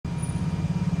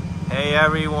Hey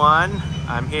everyone,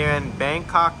 I'm here in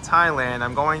Bangkok, Thailand.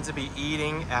 I'm going to be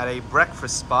eating at a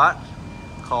breakfast spot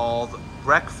called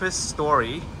Breakfast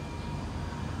Story.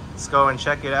 Let's go and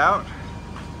check it out.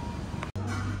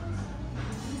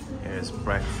 Here's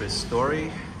Breakfast Story.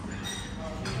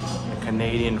 The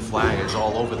Canadian flag is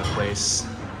all over the place.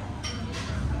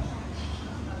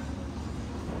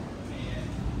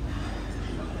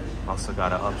 Also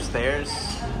got it upstairs.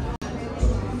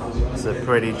 It's a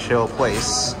pretty chill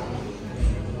place.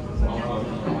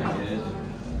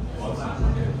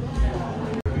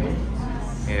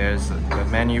 Here's the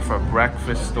menu for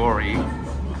Breakfast Story.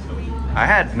 I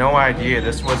had no idea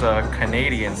this was a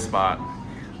Canadian spot.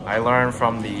 I learned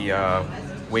from the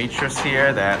waitress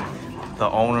here that the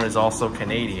owner is also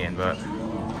Canadian, but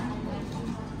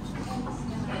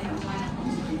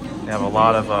they have a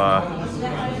lot of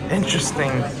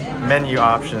interesting menu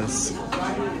options.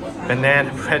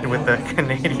 Banana bread with a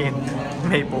Canadian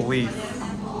maple leaf.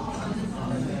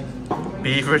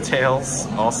 Beaver tails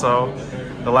also.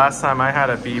 The last time I had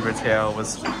a beaver tail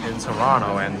was in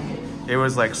Toronto and it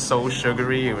was like so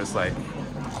sugary, it was like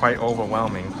quite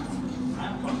overwhelming.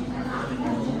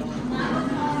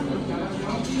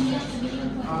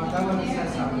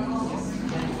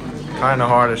 Kind of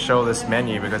hard to show this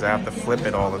menu because I have to flip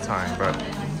it all the time, but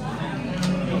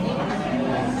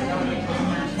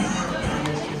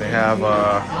they have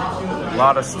a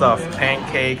lot of stuff.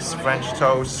 Pancakes, French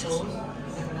toast,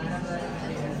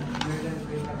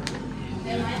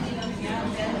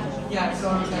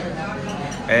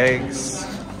 eggs,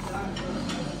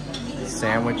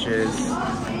 sandwiches,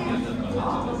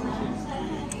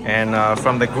 and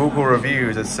from the Google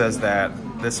reviews it says that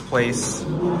this place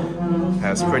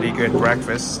has pretty good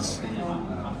breakfast.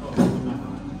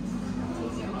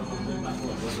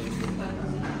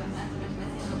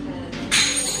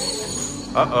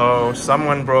 Uh-oh,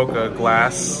 someone broke a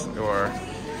glass or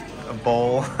a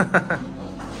bowl.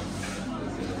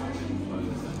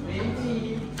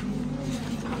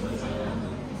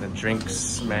 The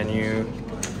drinks menu.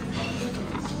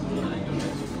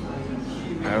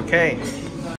 Okay.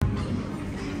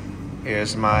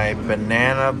 Here's my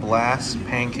banana blast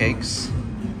pancakes.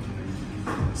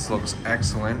 This looks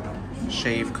excellent.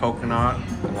 Shaved coconut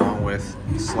along with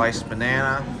sliced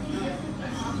banana.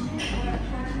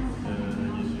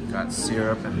 Got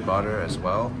syrup and butter as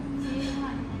well.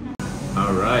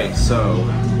 Alright, so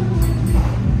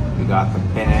we got the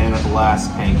banana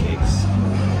blast pancakes.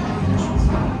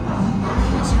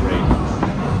 That's great.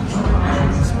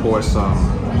 Let's pour some,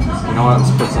 you know what,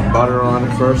 let's put some butter on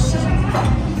it first.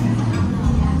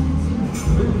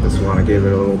 Just want to give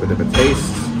it a little bit of a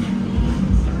taste.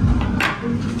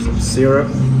 Some syrup.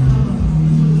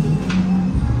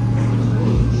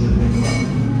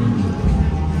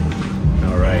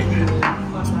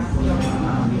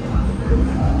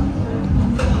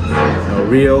 A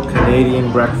real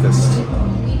Canadian breakfast.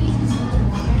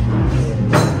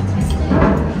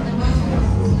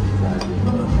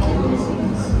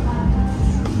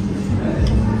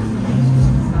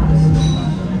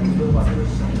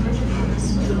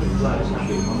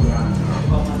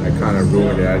 I kind of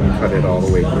ruined it. I didn't cut it all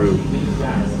the way through.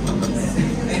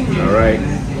 All right,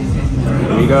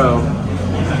 here we go.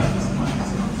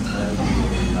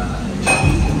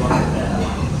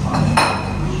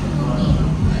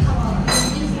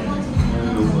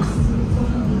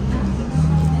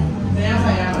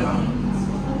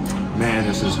 Man,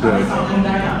 this is good.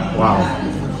 Wow.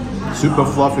 Super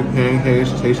fluffy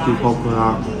pancakes, tasty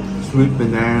coconut, sweet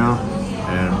banana,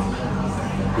 and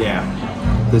yeah,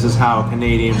 this is how a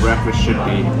Canadian breakfast should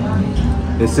be.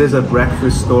 This is a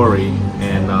breakfast story,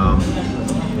 and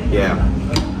yeah,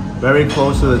 very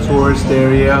close to the tourist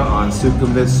area on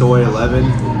Sukhumvit Soy 11.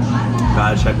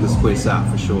 Gotta check this place out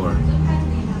for sure.